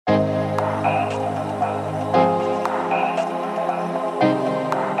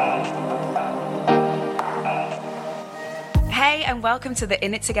and welcome to the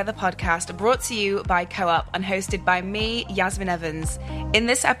In It Together podcast, brought to you by Co-op and hosted by me, Yasmin Evans. In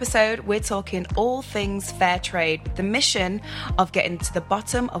this episode, we're talking all things fair trade, with the mission of getting to the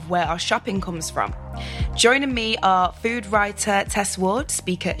bottom of where our shopping comes from. Joining me are food writer Tess Ward,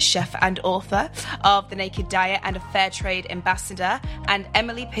 speaker, chef and author of The Naked Diet and a fair trade ambassador, and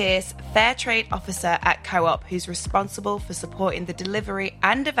Emily Pierce, fair trade officer at Co-op, who's responsible for supporting the delivery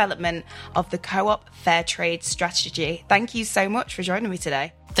and development of the Co-op fair trade strategy. Thank you so much for joining me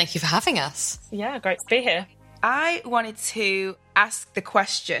today. Thank you for having us. Yeah, great to be here. I wanted to ask the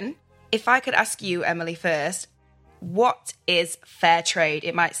question, if I could ask you, Emily, first, what is fair trade?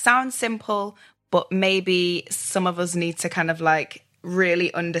 It might sound simple, but maybe some of us need to kind of like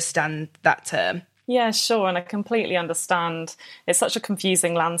really understand that term. Yeah, sure. And I completely understand. It's such a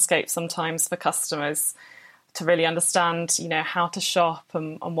confusing landscape sometimes for customers to really understand, how to shop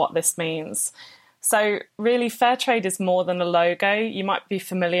and what this means. So really, fair trade is more than a logo. You might be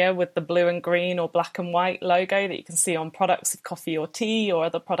familiar with the blue and green or black and white logo that you can see on products of coffee or tea or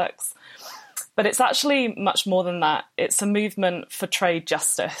other products. But it's actually much more than that. It's a movement for trade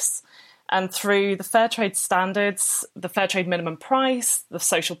justice. And through the fair trade standards, the fair trade minimum price, the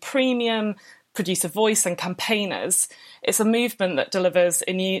social premium, producer voice and campaigners, it's a movement that delivers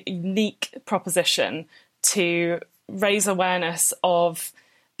a unique proposition to raise awareness of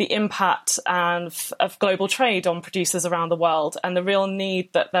the impact of global trade on producers around the world and the real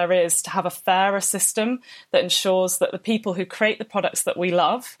need that there is to have a fairer system that ensures that the people who create the products that we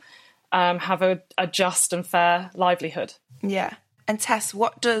love have a just and fair livelihood. Yeah. And Tess,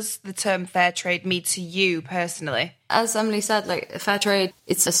 what does the term fair trade mean to you personally? As Emily said, fair trade,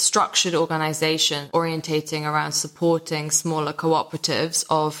 it's a structured organisation orientating around supporting smaller cooperatives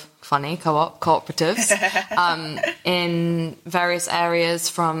of cooperatives in various areas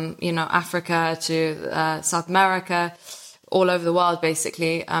from, Africa to South America, all over the world,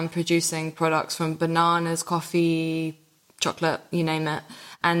 basically, producing products from bananas, coffee, chocolate, you name it,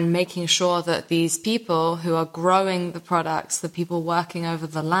 and making sure that these people who are growing the products, the people working over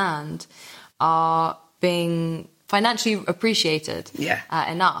the land, are being financially appreciated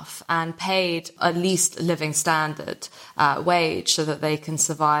enough and paid at least a living standard wage so that they can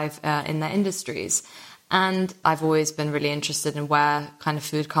survive in their industries. And I've always been really interested in where kind of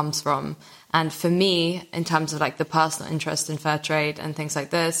food comes from. And for me, in terms of the personal interest in fair trade and things like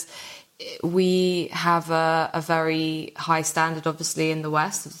this, we have a very high standard, obviously, in the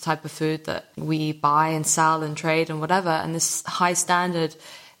West of the type of food that we buy and sell and trade and whatever. And this high standard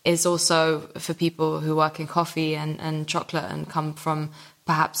is also for people who work in coffee and chocolate and come from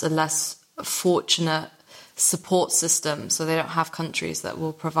perhaps a less fortunate support system. So they don't have countries that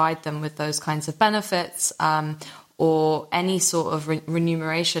will provide them with those kinds of benefits or any sort of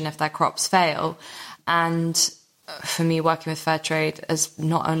remuneration if their crops fail. And for me, working with fair trade has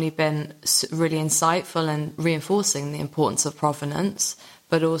not only been really insightful and reinforcing the importance of provenance,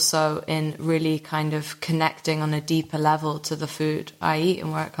 but also in really kind of connecting on a deeper level to the food I eat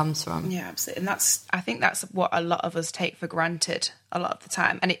and where it comes from. Yeah, absolutely. And I think that's what a lot of us take for granted a lot of the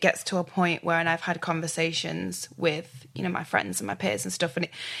time. And it gets to a point where, and I've had conversations with, my friends and my peers and stuff, and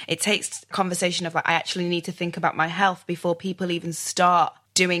it takes conversation of I actually need to think about my health before people even start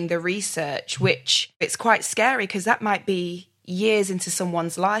doing the research, which it's quite scary because that might be years into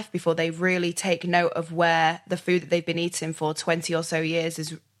someone's life before they really take note of where the food that they've been eating for 20 or so years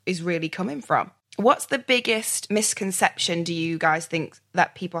is really coming from. What's the biggest misconception do you guys think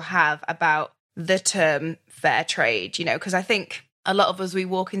that people have about the term fair trade? Because I think a lot of us, we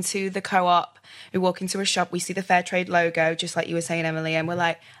walk into the Co-op, we walk into a shop, we see the fair trade logo, just like you were saying, Emily, and we're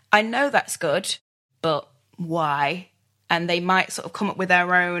like, I know that's good, but why? And they might sort of come up with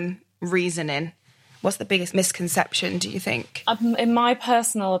their own reasoning. What's the biggest misconception, do you think? In my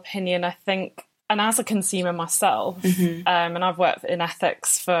personal opinion, I think, and as a consumer myself, and I've worked in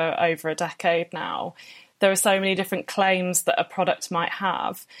ethics for over a decade now, there are so many different claims that a product might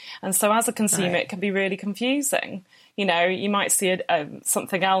have. And so as a consumer, It can be really confusing. You might see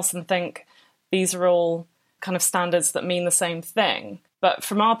something else and think these are all kind of standards that mean the same thing. But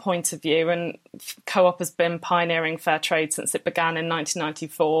from our point of view, and Co-op has been pioneering fair trade since it began in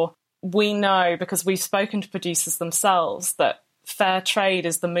 1994, we know, because we've spoken to producers themselves, that fair trade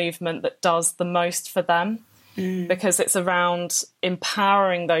is the movement that does the most for them, because it's around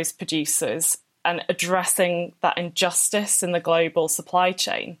empowering those producers and addressing that injustice in the global supply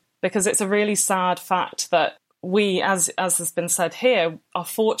chain. Because it's a really sad fact that we, as has been said here, are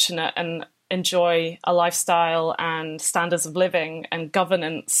fortunate and enjoy a lifestyle and standards of living and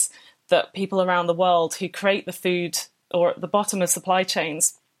governance that people around the world who create the food or at the bottom of supply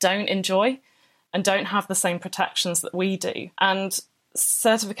chains don't enjoy. and don't have the same protections that we do. And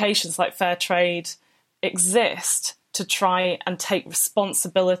certifications like Fairtrade exist to try and take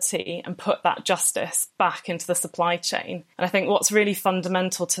responsibility and put that justice back into the supply chain. And I think what's really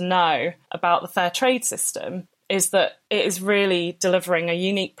fundamental to know about the fair trade system is that it is really delivering a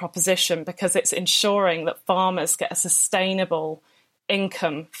unique proposition because it's ensuring that farmers get a sustainable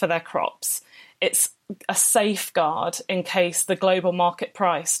income for their crops. It's a safeguard in case the global market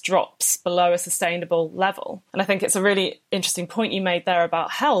price drops below a sustainable level. And I think it's a really interesting point you made there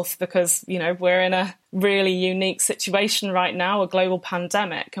about health because, you know, we're in a really unique situation right now, a global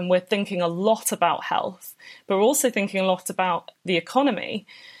pandemic, and we're thinking a lot about health, but we're also thinking a lot about the economy.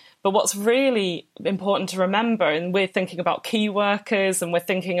 But what's really important to remember, and we're thinking about key workers and we're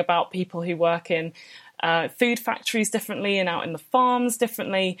thinking about people who work in food factories differently and out in the farms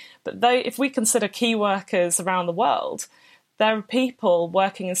differently. But if we consider key workers around the world, there are people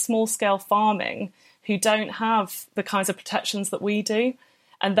working in small-scale farming who don't have the kinds of protections that we do,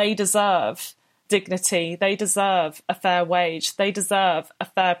 and they deserve dignity, they deserve a fair wage, they deserve a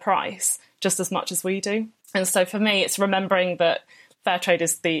fair price just as much as we do. And so for me, it's remembering that Fairtrade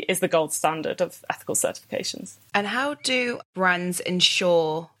is the gold standard of ethical certifications. And how do brands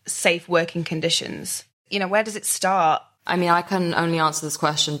ensure safe working conditions? You know, where does it start? I mean, I can only answer this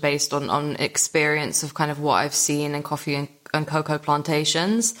question based on experience of kind of what I've seen in coffee and cocoa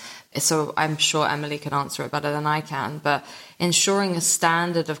plantations. So I'm sure Emily can answer it better than I can. But ensuring a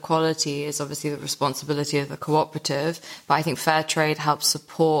standard of quality is obviously the responsibility of the cooperative. But I think Fairtrade helps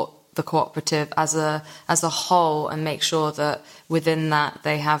support the cooperative as a whole and make sure that within that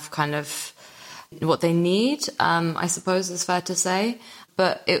they have kind of what they need, I suppose is fair to say.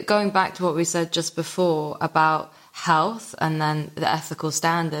 But going back to what we said just before about health and then the ethical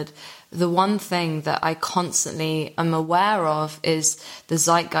standard, the one thing that I constantly am aware of is the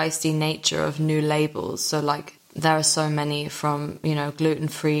zeitgeisty nature of new labels. So like there are so many from, you know,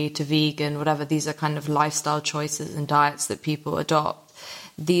 gluten-free to vegan, whatever. These are kind of lifestyle choices and diets that people adopt.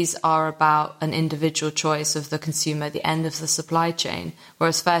 These are about an individual choice of the consumer at the end of the supply chain,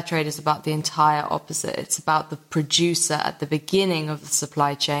 whereas Fairtrade is about the entire opposite. It's about the producer at the beginning of the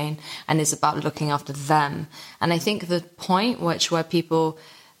supply chain and is about looking after them. And I think the point where people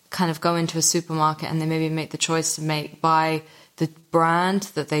kind of go into a supermarket and they maybe make the choice to buy the brand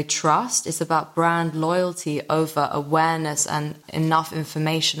that they trust is about brand loyalty over awareness and enough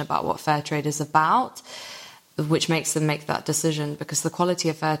information about what Fairtrade is about, which makes them make that decision, because the quality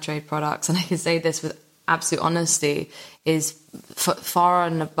of fair trade products, and I can say this with absolute honesty, is far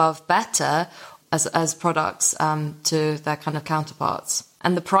and above better as products to their kind of counterparts.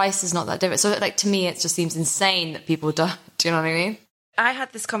 And the price is not that different. So like to me, it just seems insane that people don't. Do you know what I mean? I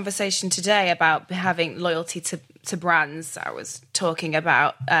had this conversation today about having loyalty to brands. I was talking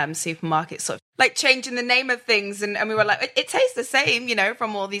about supermarkets sort of like changing the name of things, and we were like, it tastes the same, you know,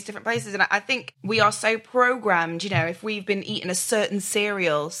 from all these different places. And I think we are so programmed, you know, if we've been eating a certain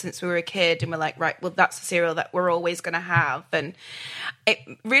cereal since we were a kid and we're like, right, well, that's the cereal that we're always going to have. And it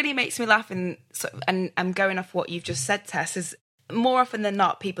really makes me laugh. And I'm going off what you've just said, Tess, is more often than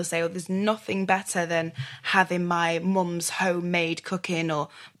not, people say, oh, there's nothing better than having my mum's homemade cooking, or,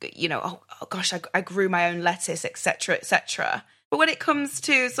 you know, oh gosh, I grew my own lettuce, etc., etc. But when it comes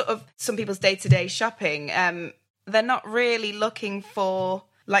to sort of some people's day-to-day shopping, they're not really looking for,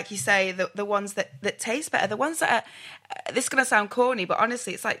 like you say, the ones that taste better, the ones that are, this is going to sound corny, but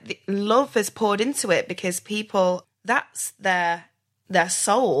honestly, it's like the love is poured into it because people, that's their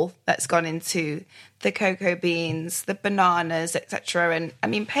soul that's gone into the cocoa beans, the bananas, etc. And I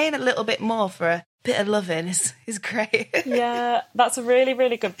mean, paying a little bit more for a bit of loving is great. Yeah, that's a really,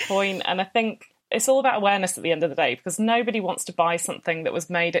 really good point. And I think it's all about awareness at the end of the day, because nobody wants to buy something that was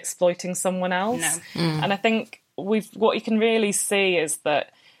made exploiting someone else. No. And I think what you can really see is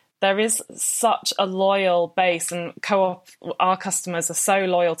that there is such a loyal base, and our customers are so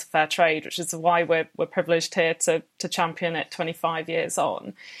loyal to fair trade, which is why we're privileged here to champion it 25 years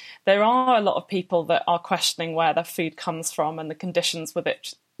on. There are a lot of people that are questioning where their food comes from and the conditions with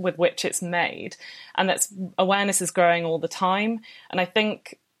which it's made, and that's awareness is growing all the time. And I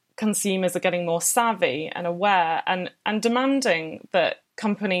think consumers are getting more savvy and aware and demanding that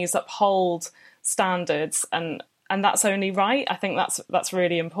companies uphold standards, and that's only right. I think that's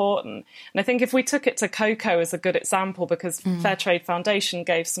really important. And I think if we took it to cocoa as a good example, because Fairtrade Foundation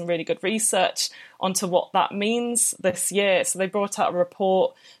gave some really good research onto what that means this year. So they brought out a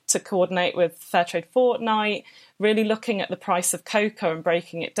report to coordinate with Fairtrade Fortnight, really looking at the price of cocoa and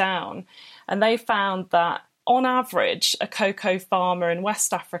breaking it down. And they found that on average, a cocoa farmer in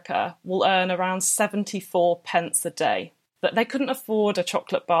West Africa will earn around 74 pence a day. that they couldn't afford a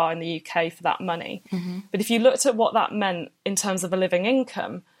chocolate bar in the UK for that money. But if you looked at what that meant in terms of a living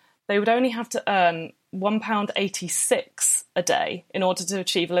income, they would only have to earn £1.86 a day in order to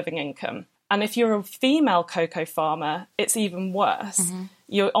achieve a living income. And if you're a female cocoa farmer, it's even worse.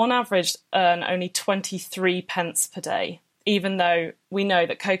 You on average earn only 23 pence per day, even though we know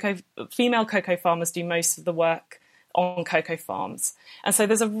that female cocoa farmers do most of the work on cocoa farms. And so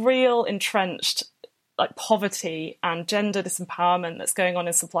there's a real entrenched poverty and gender disempowerment that's going on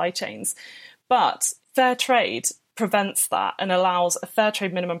in supply chains. But fair trade prevents that and allows a fair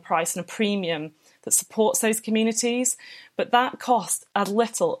trade minimum price and a premium that supports those communities. But that costs as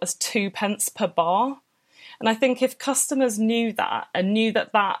little as 2 pence per bar. And I think if customers knew that and knew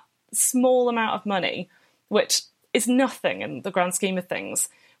that that small amount of money, which is nothing in the grand scheme of things,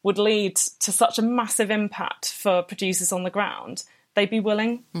 would lead to such a massive impact for producers on the ground, they'd be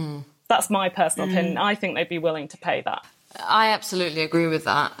willing. That's my personal opinion. I think they'd be willing to pay that. I absolutely agree with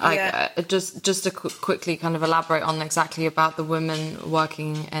that. Yeah. Just to quickly kind of elaborate on exactly about the women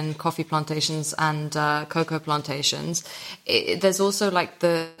working in coffee plantations and cocoa plantations. There's also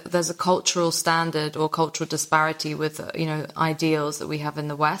there's a cultural standard or cultural disparity with ideals that we have in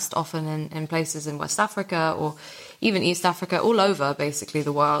the West, often in places in West Africa or even East Africa, all over basically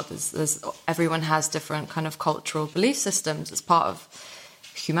the world. Everyone has different kind of cultural belief systems as part of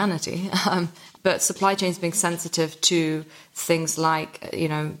humanity. But supply chains being sensitive to things like,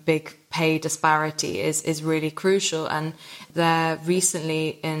 big pay disparity is really crucial. And there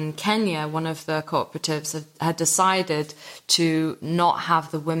recently in Kenya, one of the cooperatives had decided to not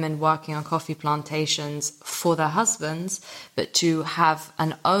have the women working on coffee plantations for their husbands, but to have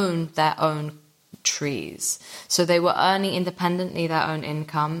their own trees. So they were earning independently their own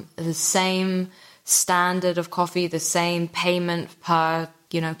income, the same standard of coffee, the same payment per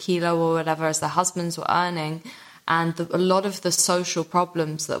kilo or whatever as their husbands were earning. And a lot of the social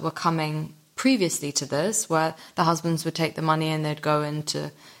problems that were coming previously to this, where the husbands would take the money and they'd go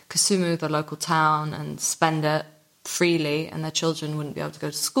into Kisumu, the local town, and spend it freely, and their children wouldn't be able to go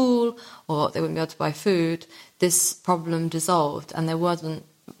to school or they wouldn't be able to buy food, this problem dissolved. And there wasn't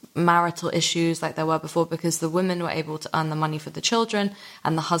marital issues like there were before because the women were able to earn the money for the children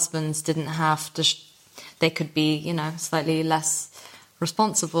and the husbands didn't have to, they could be, slightly less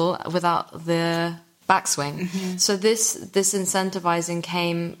responsible without the backswing. So this incentivizing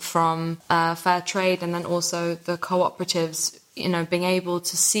came from fair trade, and then also the cooperatives, being able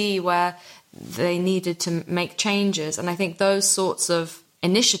to see where they needed to make changes. And I think those sorts of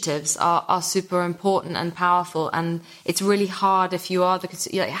initiatives are super important and powerful. And it's really hard if you are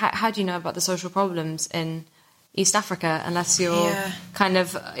how do you know about the social problems in East Africa unless you're kind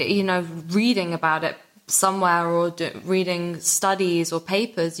of reading about it somewhere or reading studies or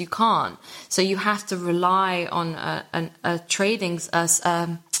papers? You can't. So you have to rely on a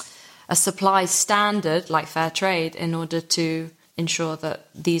supply standard like fair trade in order to ensure that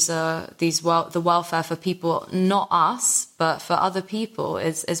the welfare for people, not us, but for other people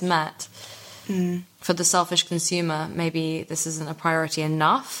is met. For the selfish consumer, maybe this isn't a priority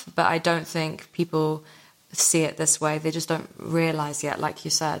enough, but I don't think people see it this way. They just don't realise yet, like you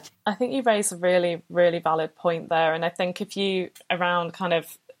said. I think you raise a really, really valid point there. And I think if you, around kind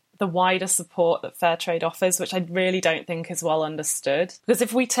of the wider support that fair trade offers, which I really don't think is well understood. Because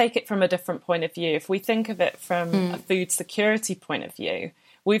if we take it from a different point of view, if we think of it from a food security point of view,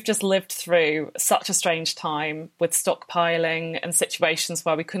 we've just lived through such a strange time with stockpiling and situations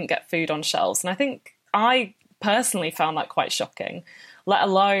where we couldn't get food on shelves. And I think I personally found that quite shocking, let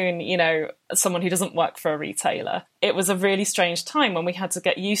alone, someone who doesn't work for a retailer. It was a really strange time when we had to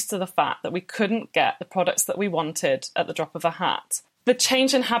get used to the fact that we couldn't get the products that we wanted at the drop of a hat. The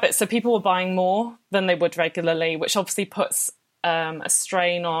change in habits, so people were buying more than they would regularly, which obviously puts a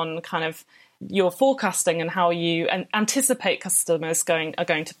strain on kind of your forecasting and how you anticipate customers are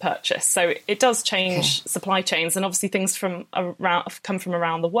going to purchase. So it does change supply chains, and obviously things come from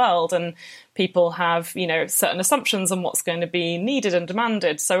around the world, and people have certain assumptions on what's going to be needed and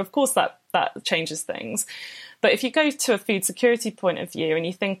demanded. So of course that changes things. But if you go to a food security point of view and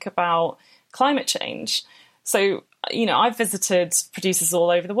you think about climate change, so I've visited producers all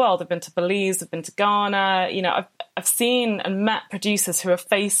over the world. I've been to Belize, I've been to Ghana. I've seen and met producers who are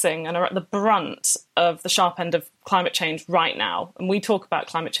facing and are at the brunt of the sharp end of climate change right now. And we talk about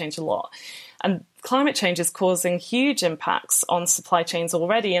climate change a lot. And climate change is causing huge impacts on supply chains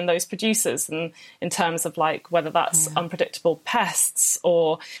already in those producers, and in terms of whether that's unpredictable pests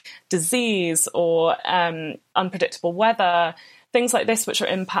or disease or unpredictable weather, things like this which are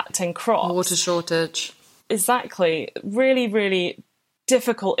impacting crops. Water shortage. Exactly. Really, really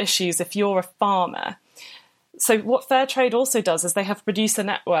difficult issues if you're a farmer. So what Fairtrade also does is they have producer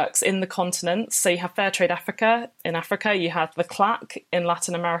networks in the continents. So you have Fairtrade Africa in Africa, you have the CLAC in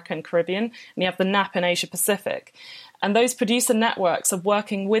Latin America and Caribbean, and you have the NAP in Asia Pacific. And those producer networks are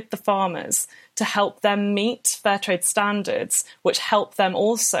working with the farmers to help them meet Fairtrade standards, which help them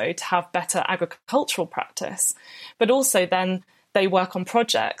also to have better agricultural practice. But also then they work on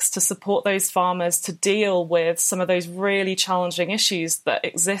projects to support those farmers to deal with some of those really challenging issues that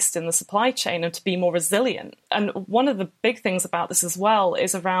exist in the supply chain and to be more resilient. And one of the big things about this as well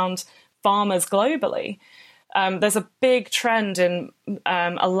is around farmers globally. There's a big trend in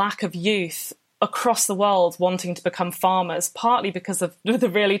a lack of youth across the world wanting to become farmers, partly because of the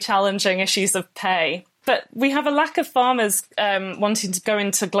really challenging issues of pay. But we have a lack of farmers wanting to go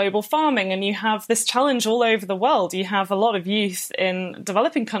into global farming, and you have this challenge all over the world. You have a lot of youth in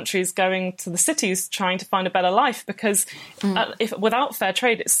developing countries going to the cities trying to find a better life because without fair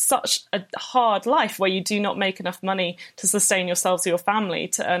trade, it's such a hard life where you do not make enough money to sustain yourselves or your family,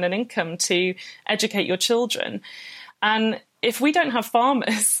 to earn an income, to educate your children. And if we don't have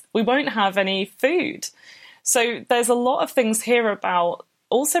farmers, we won't have any food. So there's a lot of things here about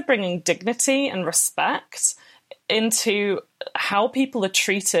also bringing dignity and respect into how people are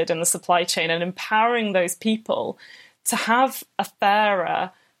treated in the supply chain and empowering those people to have a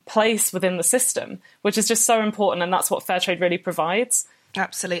fairer place within the system, which is just so important. And that's what Fairtrade really provides.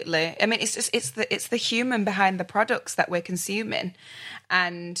 Absolutely. I mean, it's the human behind the products that we're consuming.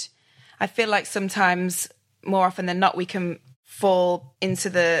 And I feel like sometimes, more often than not, we can fall into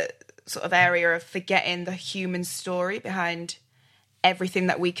the sort of area of forgetting the human story behind everything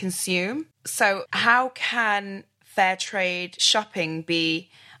that we consume. So how can fair trade shopping be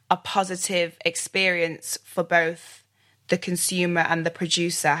a positive experience for both the consumer and the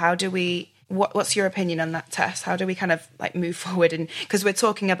producer? How do we, what's your opinion on that, Tess? How do we kind of like move forward? And because we're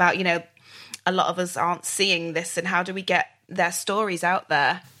talking about, you know, a lot of us aren't seeing this, and how do we get their stories out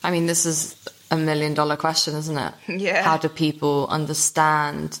there? I mean, this is $1 million question, isn't it? Yeah. How do people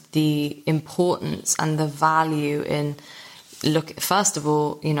understand the importance and the value in, look, first of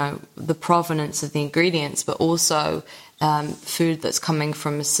all, you know, the provenance of the ingredients, but also food that's coming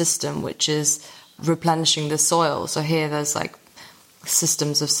from a system which is replenishing the soil. So here there's like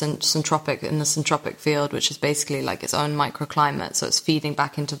systems of syntropic in the syntropic field, which is basically like its own microclimate. So it's feeding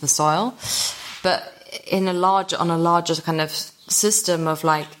back into the soil. But on a larger kind of system of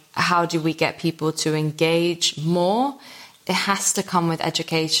like, how do we get people to engage more? It has to come with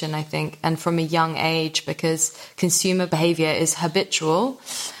education, I think, and from a young age, because consumer behavior is habitual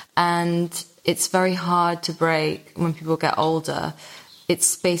and it's very hard to break when people get older.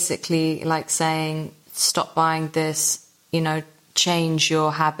 It's basically like saying, stop buying this, you know, change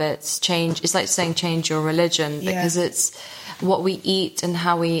your habits, it's like saying change your religion, because it's what we eat and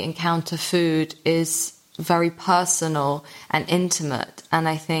how we encounter food is very personal and intimate. And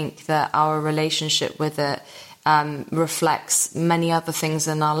I think that our relationship with it reflects many other things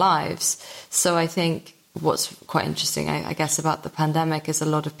in our lives. So I think what's quite interesting, I guess, about the pandemic is a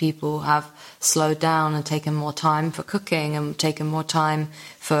lot of people have slowed down and taken more time for cooking and taken more time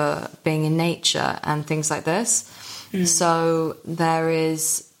for being in nature and things like this. So there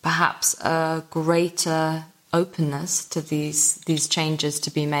is perhaps a greater openness to these changes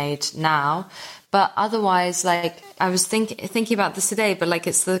to be made now. But otherwise, like, I was thinking about this today, but like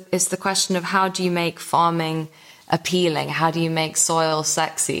it's the question of how do you make farming appealing? How do you make soil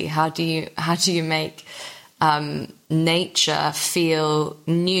sexy? How do you make nature feel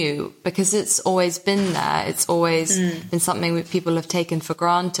new? Because it's always been there. It's always been something that people have taken for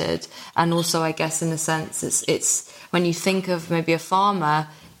granted. And also, I guess, in a sense, it's when you think of maybe a farmer,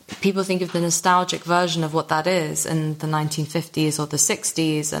 people think of the nostalgic version of what that is in the 1950s or the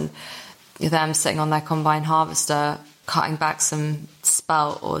 60s, and them sitting on their combine harvester, cutting back some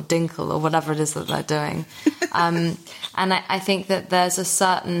spelt or dinkel or whatever it is that they're doing. And I think that there's a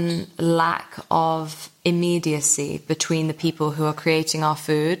certain lack of immediacy between the people who are creating our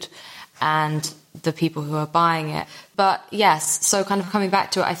food and the people who are buying it. But yes, so kind of coming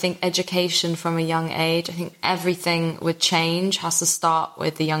back to it, I think education from a young age, I think everything with change has to start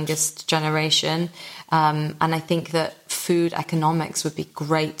with the youngest generation. And I think that food economics would be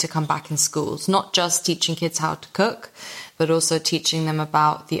great to come back in schools, not just teaching kids how to cook, but also teaching them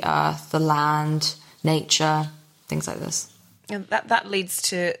about the earth, the land, nature, things like this. And that leads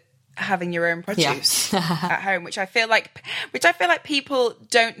to having your own produce at home, which I feel like people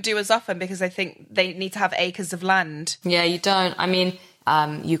don't do as often because I think they need to have acres of land. Yeah, you don't. I mean,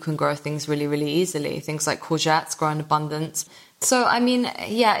 you can grow things really, really easily. Things like courgettes grow in abundance. So, I mean,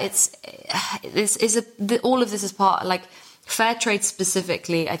 yeah, all of this is part, like, fair trade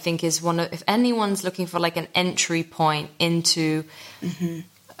specifically, I think, is one of, if anyone's looking for like an entry point into,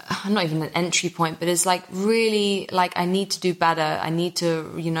 not even an entry point, but it's like really like, I need to do better. I need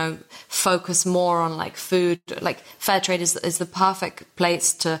to, you know, focus more on like food. Like fair trade is the perfect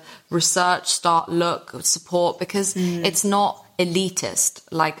place to research, start, look, support, because it's not elitist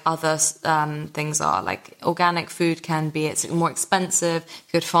like other things are. Like organic food can be, it's more expensive.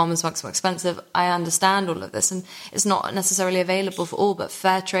 Good farmers work's more expensive. I understand all of this, and it's not necessarily available for all, but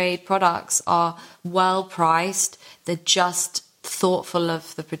fair trade products are well priced. They're just thoughtful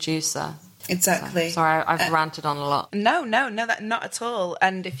of the producer. Exactly. So, sorry, I've ranted on a lot. No, that not at all.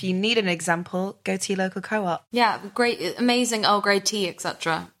 And if you need an example, go to your local co-op. Yeah, great, amazing Earl Grey tea,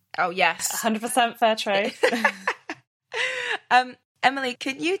 etc. Oh yes, 100% fair trade. Emily,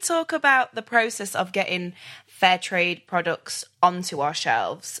 can you talk about the process of getting fair trade products onto our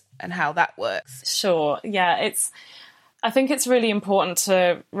shelves and how that works? Sure. Yeah, I think it's really important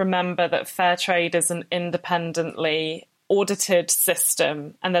to remember that fair trade is an independently audited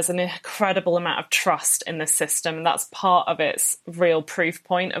system, and there's an incredible amount of trust in this system, and that's part of its real proof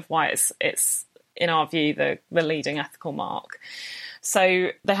point of why it's in our view the leading ethical mark. So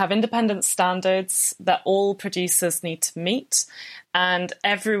they have independent standards that all producers need to meet, and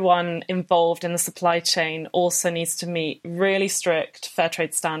everyone involved in the supply chain also needs to meet really strict fair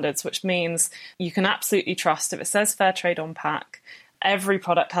trade standards, which means you can absolutely trust if it says fair trade on pack. Every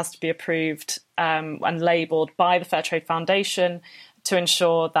product has to be approved and labelled by the Fair Trade Foundation to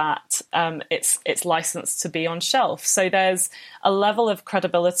ensure that it's licensed to be on shelf. So there's a level of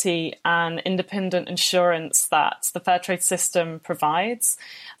credibility and independent assurance that the fair trade system provides,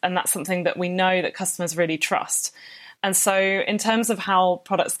 and that's something that we know that customers really trust. And so in terms of how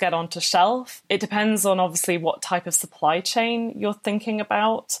products get onto shelf, it depends on obviously what type of supply chain you're thinking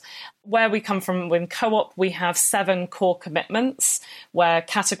about. Where we come from with Co-op, we have 7 core commitments, where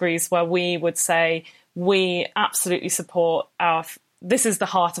categories where we would say we absolutely support this is the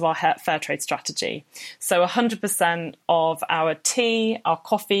heart of our fair trade strategy. So 100% of our tea, our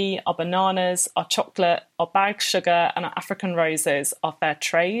coffee, our bananas, our chocolate, our bagged sugar, and our African roses are fair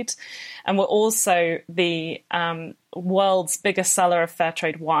trade. And we're also the world's biggest seller of fair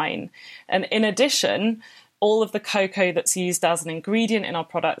trade wine. And in addition, all of the cocoa that's used as an ingredient in our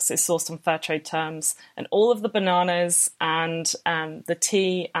products is sourced on fair trade terms, and all of the bananas and the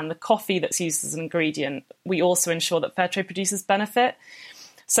tea and the coffee that's used as an ingredient, we also ensure that fair trade producers benefit.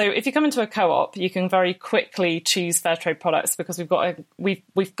 So if you come into a co-op, you can very quickly choose fair trade products because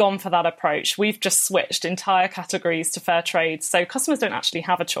we've gone for that approach. We've just switched entire categories to fair trade, so customers don't actually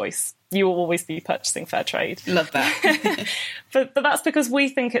have a choice. You will always be purchasing fair trade. Love that. but that's because we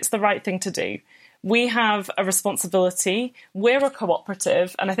think it's the right thing to do. We have a responsibility. We're a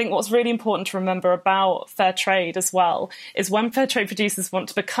cooperative. And I think what's really important to remember about fair trade as well is when fair trade producers want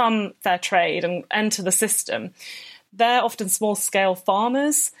to become fair trade and enter the system, they're often small-scale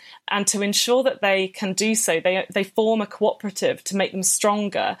farmers. And to ensure that they can do so, they form a cooperative to make them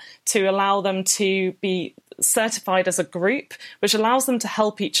stronger, to allow them to be certified as a group, which allows them to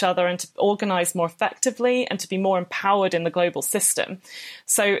help each other and to organise more effectively and to be more empowered in the global system.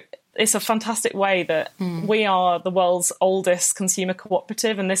 So it's a fantastic way that we are the world's oldest consumer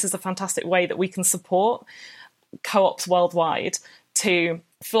cooperative, and this is a fantastic way that we can support co-ops worldwide to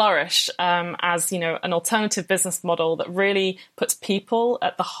flourish as, you know, an alternative business model that really puts people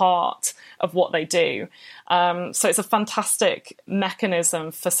at the heart of what they do. So it's a fantastic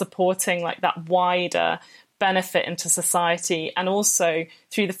mechanism for supporting like that wider benefit into society, and also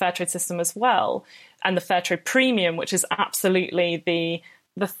through the fair trade system as well, and the fair trade premium, which is absolutely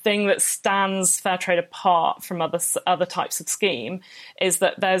the thing that stands fair trade apart from other types of scheme, is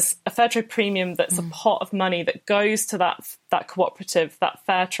that there's a fair trade premium that's a pot of money that goes to that cooperative, that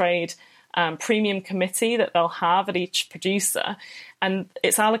fair trade premium committee that they'll have at each producer, and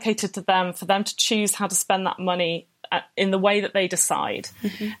it's allocated to them for them to choose how to spend that money in the way that they decide.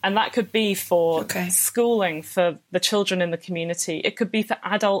 And that could be for schooling for the children in the community. It could be for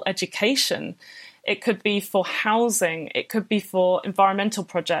adult education. It could be for housing. It could be for environmental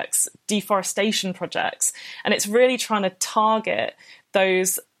projects, deforestation projects. And it's really trying to target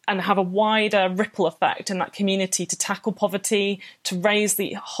those and have a wider ripple effect in that community to tackle poverty, to raise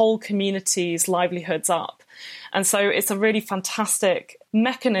the whole community's livelihoods up. And so it's a really fantastic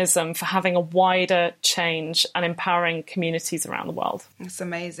mechanism for having a wider change and empowering communities around the world. It's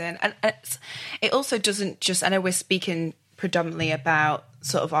amazing. And it also doesn't just, I know we're speaking predominantly about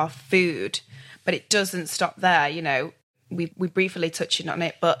sort of our food, but it doesn't stop there. You know, we briefly touched on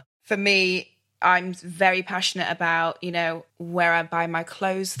it, but for me, I'm very passionate about, you know, where I buy my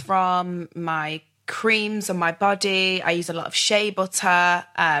clothes from, my creams on my body. I use a lot of shea butter,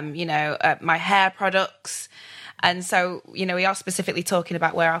 my hair products. And so, we are specifically talking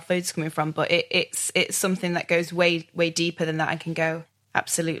about where our food's coming from, but it's something that goes way, way deeper than that and can go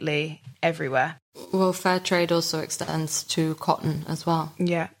absolutely everywhere. Well, fair trade also extends to cotton as well.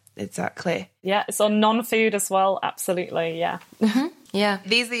 Yeah, exactly. Yeah, it's on non-food as well. Absolutely, yeah. Mm-hmm. Yeah.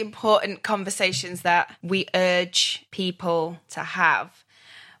 These are the important conversations that we urge people to have.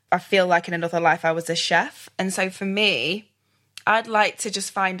 I feel like in another life I was a chef. And so for me, I'd like to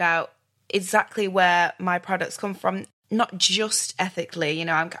just find out exactly where my products come from, not just ethically,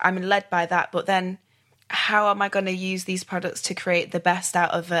 I'm led by that, but then how am I going to use these products to create the best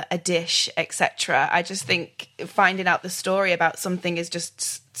out of a dish, etc. I just think finding out the story about something is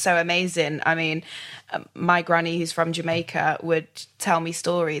just so amazing. I mean, my granny, who's from Jamaica, would tell me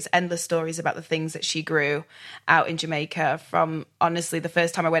endless stories about the things that she grew out in Jamaica. From, honestly, the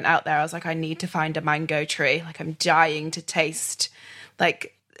first time I went out there, I was like, I need to find a mango tree. Like, I'm dying to taste,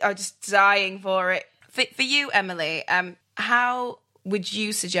 I'm just dying for it. For you, Emily, how would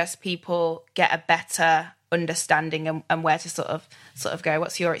you suggest people get a better understanding and where to sort of go?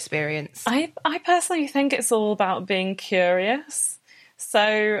 What's your experience? I personally think it's all about being curious.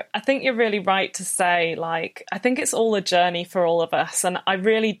 So I think you're really right to say, I think it's all a journey for all of us. And I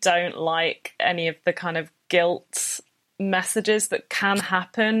really don't like any of the kind of guilt messages that can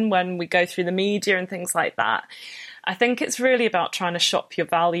happen when we go through the media and things like that. I think it's really about trying to shop your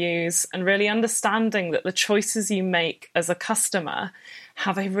values and really understanding that the choices you make as a customer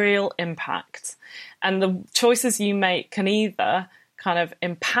have a real impact. And the choices you make can either kind of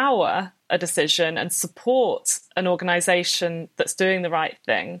empower a decision and support an organisation that's doing the right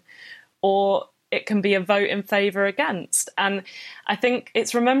thing, or it can be a vote in favour against. And I think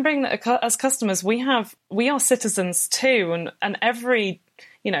it's remembering that as customers, we are citizens too, and every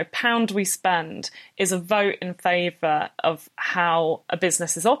pound we spend is a vote in favour of how a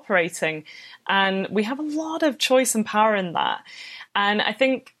business is operating. And we have a lot of choice and power in that. And I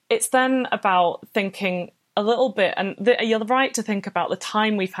think it's then about thinking a little bit, and you're right to think about the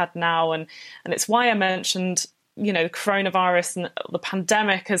time we've had now. And it's why I mentioned, the coronavirus and the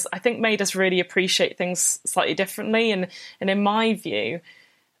pandemic has, I think, made us really appreciate things slightly differently. And in my view,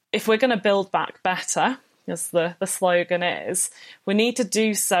 if we're going to build back better, as the slogan is, we need to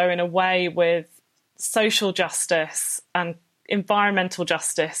do so in a way with social justice and environmental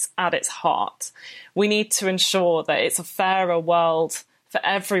justice at its heart. We need to ensure that it's a fairer world for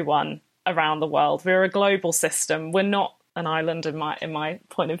everyone around the world. We're a global system. We're not an island in my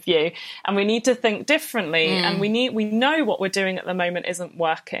point of view. And we need to think differently. And we know what we're doing at the moment isn't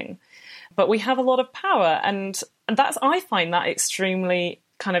working. But we have a lot of power. And I find that extremely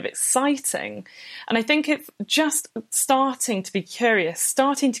kind of exciting. And I think it's just starting to be curious,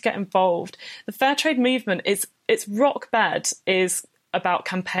 starting to get involved. The fair trade movement its rock bed is about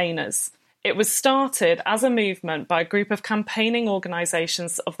campaigners. It was started as a movement by a group of campaigning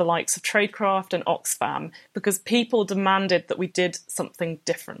organisations of the likes of Tradecraft and Oxfam, because people demanded that we did something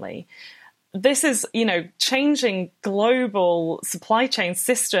differently. This is, changing global supply chain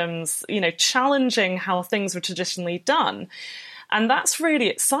systems, challenging how things were traditionally done. And that's really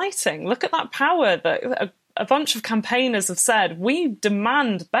exciting. Look at that power that a bunch of campaigners have said, we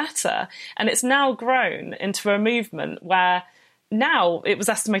demand better. And it's now grown into a movement where now, it was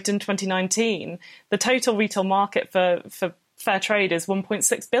estimated in 2019, the total retail market for fair trade is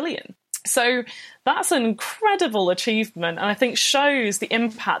 1.6 billion. So that's an incredible achievement, and I think shows the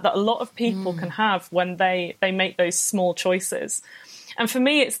impact that a lot of people can have when they make those small choices. And for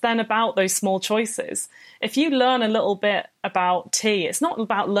me, it's then about those small choices. If you learn a little bit about tea, it's not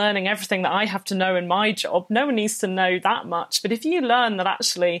about learning everything that I have to know in my job. No one needs to know that much. But if you learn that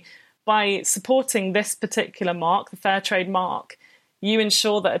actually by supporting this particular mark, the fair trade mark, you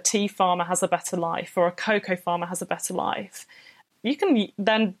ensure that a tea farmer has a better life or a cocoa farmer has a better life, you can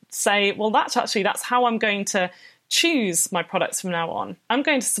then say, well, that's how I'm going to choose my products from now on. I'm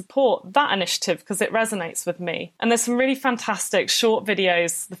going to support that initiative because it resonates with me. And there's some really fantastic short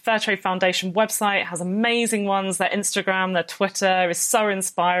videos. The Fairtrade Foundation website has amazing ones. Their Instagram, their Twitter is so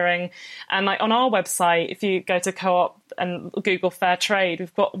inspiring. And on our website, if you go to Co-op and Google Fair Trade,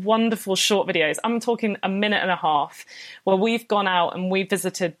 we've got wonderful short videos. I'm talking a minute and a half, where we've gone out and we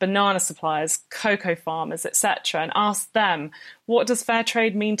visited banana suppliers, cocoa farmers, etc., and asked them, what does fair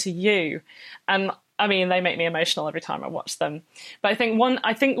trade mean to you? And I mean, they make me emotional every time I watch them. But I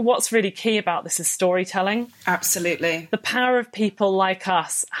think what's really key about this is storytelling. Absolutely. The power of people like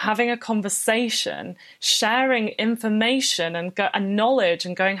us having a conversation, sharing information and knowledge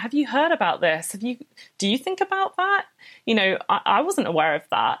and going, have you heard about this? Do you think about that? I wasn't aware of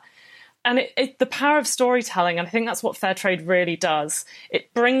that. And the power of storytelling, and I think that's what fair trade really does.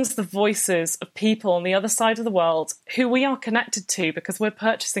 It brings the voices of people on the other side of the world who we are connected to because we're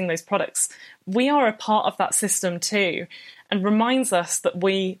purchasing those products. We are a part of that system too, and reminds us that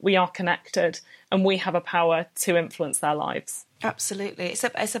we are connected and we have a power to influence their lives. Absolutely.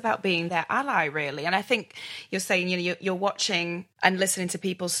 It's about being their ally, really. And I think you're saying, you're watching and listening to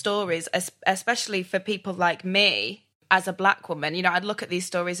people's stories, especially for people like me as a Black woman. I'd look at these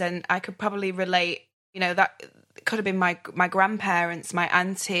stories and I could probably relate, that could have been my grandparents, my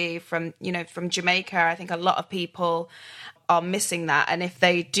auntie from Jamaica. I think a lot of people are missing that. And if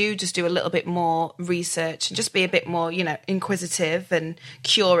they do just do a little bit more research and just be a bit more, inquisitive and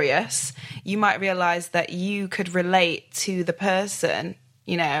curious, you might realize that you could relate to the person,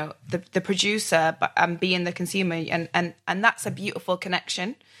 the producer, and being the consumer. And that's a beautiful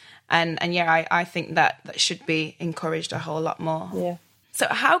connection. And yeah, I think that should be encouraged a whole lot more. Yeah. So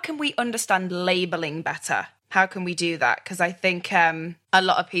how can we understand labeling better? How can we do that? Because I think a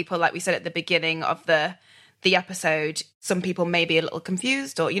lot of people, like we said at the beginning of the episode, some people may be a little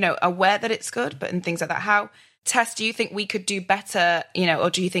confused or, aware that it's good, but and things like that. How, Tess, do you think we could do better, or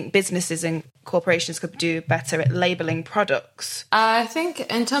do you think businesses and corporations could do better at labeling products? I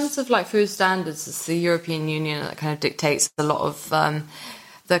think in terms of like food standards, it's the European Union that kind of dictates a lot of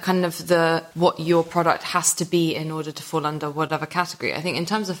what your product has to be in order to fall under whatever category. I think in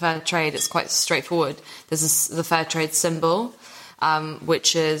terms of fair trade, it's quite straightforward. There's the fair trade symbol,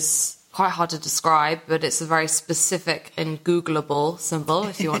 which is quite hard to describe, but it's a very specific and Googleable symbol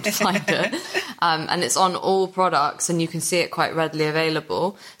if you want to find it. And it's on all products and you can see it quite readily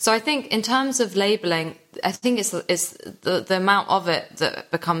available. So I think in terms of labeling, I think it's the amount of it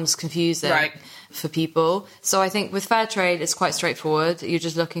that becomes confusing. Right. For people. So I think with fair trade, it's quite straightforward. You're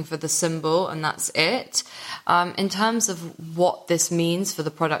just looking for the symbol and that's it. In terms of what this means for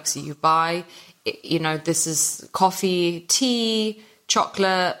the products that you buy, this is coffee, tea,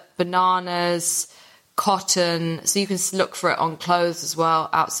 chocolate, bananas, cotton. So you can look for it on clothes as well,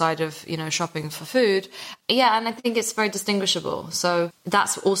 outside of, shopping for food. Yeah, and I think it's very distinguishable. So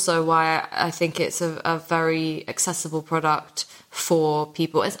that's also why I think it's a very accessible product for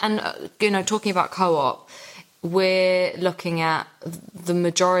people. And, talking about Co-op, we're looking at the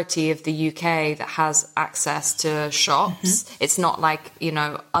majority of the UK that has access to shops. Mm-hmm. It's not like,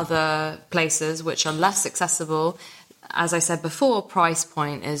 other places which are less accessible. As I said before, price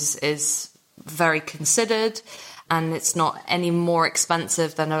point is very considered and it's not any more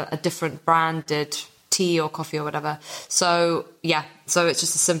expensive than a different branded tea or coffee or whatever. So it's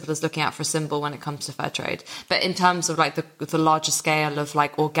just as simple as looking out for a symbol when it comes to fair trade. But in terms of like the larger scale of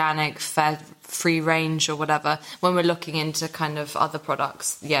like organic, fair, free range or whatever, when we're looking into kind of other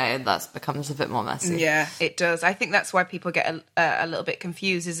products, that becomes a bit more messy. Yeah, it does. I think that's why people get a little bit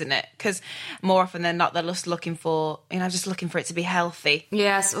confused, isn't it? Because more often than not, they're just looking for it to be healthy.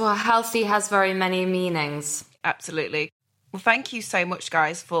 Yes, well, healthy has very many meanings. Absolutely. Well, thank you so much,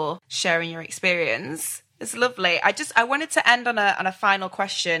 guys, for sharing your experience. It's lovely. I wanted to end on a final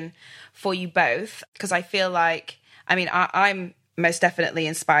question for you both, because I feel like, I'm most definitely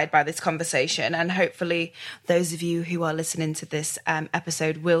inspired by this conversation, and hopefully those of you who are listening to this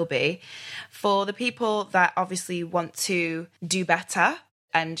episode will be. For the people that obviously want to do better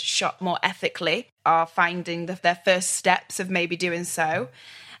and shop more ethically, are finding their first steps of maybe doing so.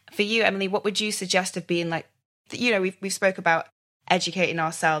 For you, Emily, what would you suggest of being like, we've spoke about educating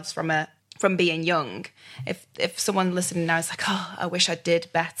ourselves from being young. If someone listening now is like, oh, I wish I did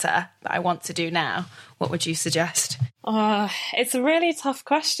better, but I want to do now, what would you suggest? It's a really tough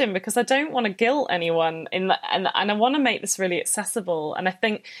question because I don't want to guilt anyone in that, and I want to make this really accessible. And I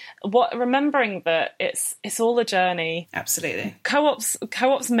think remembering that it's all a journey. Absolutely.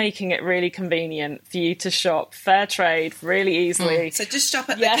 Co-ops making it really convenient for you to shop fair trade really easily. So just shop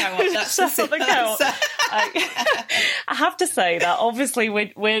at the co-op. That's shop at the co-op. I have to say that obviously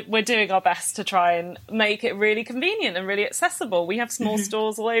we're doing our best to try and make it really convenient and really accessible. We have small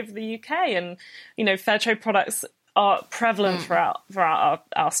stores all over the UK, and fair trade products are prevalent throughout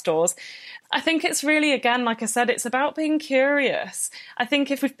our stores. I think it's really, again, like I said, it's about being curious. I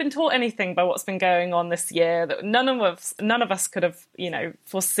think if we've been taught anything by what's been going on this year that none of us could have,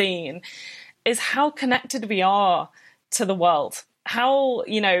 foreseen, is how connected we are to the world. how,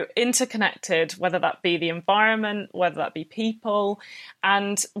 interconnected, whether that be the environment, whether that be people.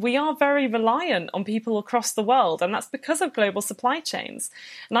 And we are very reliant on people across the world. And that's because of global supply chains.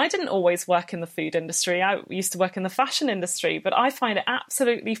 And I didn't always work in the food industry. I used to work in the fashion industry, but I find it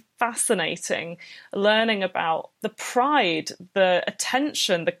absolutely fascinating learning about the pride, the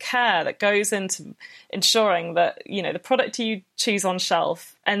attention, the care that goes into ensuring that, the product you choose on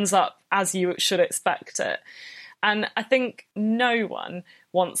shelf ends up as you should expect it. And I think no one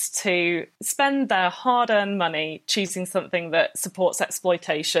wants to spend their hard-earned money choosing something that supports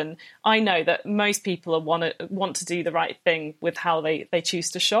exploitation. I know that most people want to do the right thing with how they choose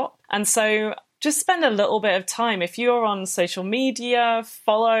to shop. And so just spend a little bit of time. If you're on social media,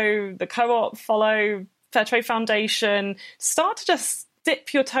 follow the Co-op, follow Fairtrade Foundation, start to just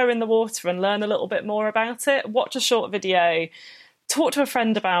dip your toe in the water and learn a little bit more about it. Watch a short video. Talk to a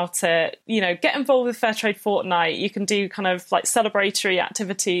friend about it, get involved with Fairtrade Fortnight. You can do kind of like celebratory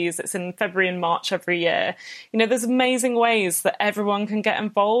activities. It's in February and March every year. There's amazing ways that everyone can get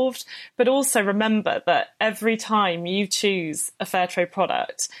involved. But also remember that every time you choose a Fairtrade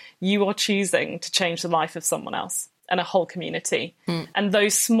product, you are choosing to change the life of someone else and a whole community. And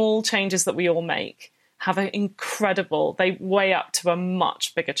those small changes that we all make have they weigh up to a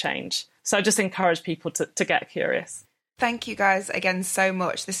much bigger change. So I just encourage people to get curious. Thank you guys again so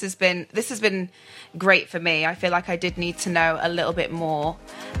much. This has been great for me. I feel like I did need to know a little bit more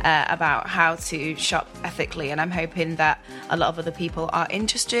about how to shop ethically, and I'm hoping that a lot of other people are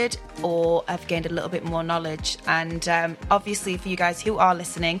interested or have gained a little bit more knowledge. And obviously for you guys who are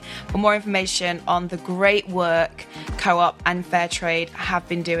listening, for more information on the great work Co-op and Fairtrade have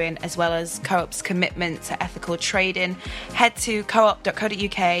been doing, as well as Co-op's commitment to ethical trading, head to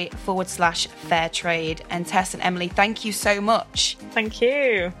coop.co.uk/Fairtrade. And Tess and Emily, thank you so much. Thank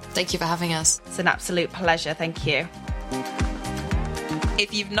you. Thank you for having us. It's an absolute pleasure. Thank you.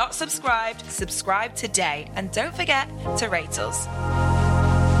 If you've not subscribed, subscribe today, and don't forget to rate us.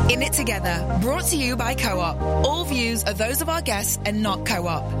 In It Together, brought to you by Co-op. All views are those of our guests and not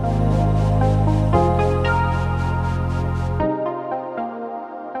Co-op.